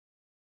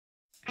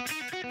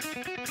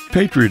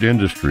Patriot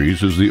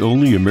Industries is the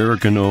only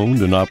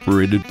American-owned and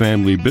operated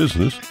family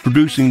business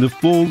producing the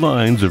full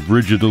lines of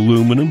rigid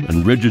aluminum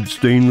and rigid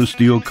stainless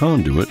steel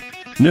conduit,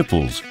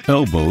 nipples,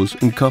 elbows,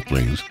 and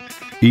couplings,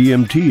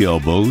 EMT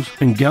elbows,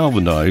 and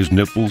galvanized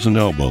nipples and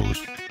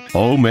elbows,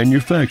 all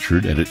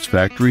manufactured at its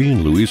factory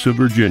in Louisa,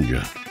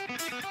 Virginia.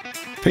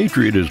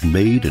 Patriot is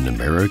Made in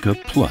America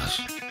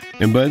Plus,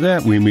 and by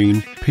that we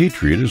mean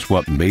Patriot is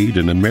what Made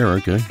in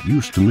America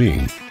used to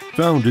mean.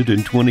 Founded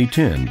in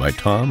 2010 by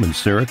Tom and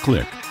Sarah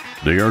Click,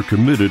 they are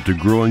committed to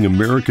growing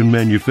American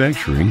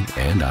manufacturing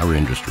and our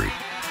industry.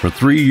 For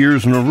 3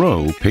 years in a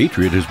row,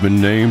 Patriot has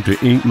been named to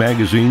Inc.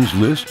 magazine's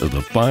list of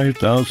the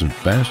 5,000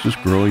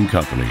 fastest growing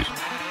companies.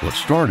 What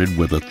started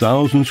with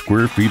 1,000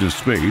 square feet of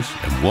space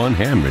and one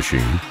hand machine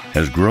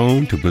has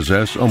grown to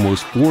possess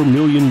almost $4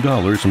 million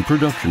in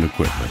production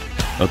equipment,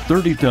 a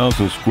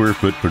 30,000 square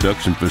foot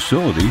production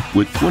facility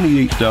with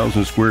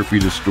 28,000 square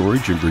feet of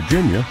storage in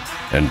Virginia,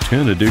 and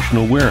 10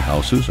 additional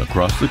warehouses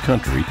across the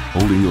country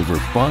holding over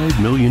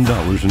 $5 million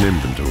in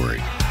inventory.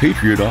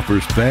 Patriot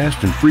offers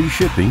fast and free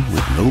shipping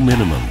with no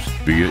minimums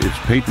via its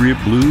Patriot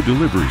Blue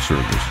delivery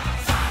service.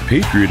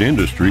 Patriot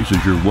Industries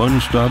is your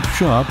one-stop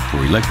shop for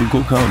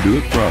electrical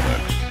conduit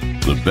products.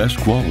 The best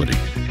quality,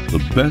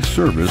 the best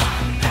service,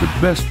 the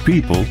best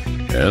people,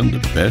 and the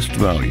best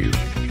value.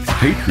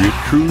 Patriot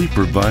truly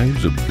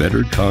provides a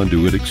better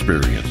conduit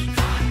experience.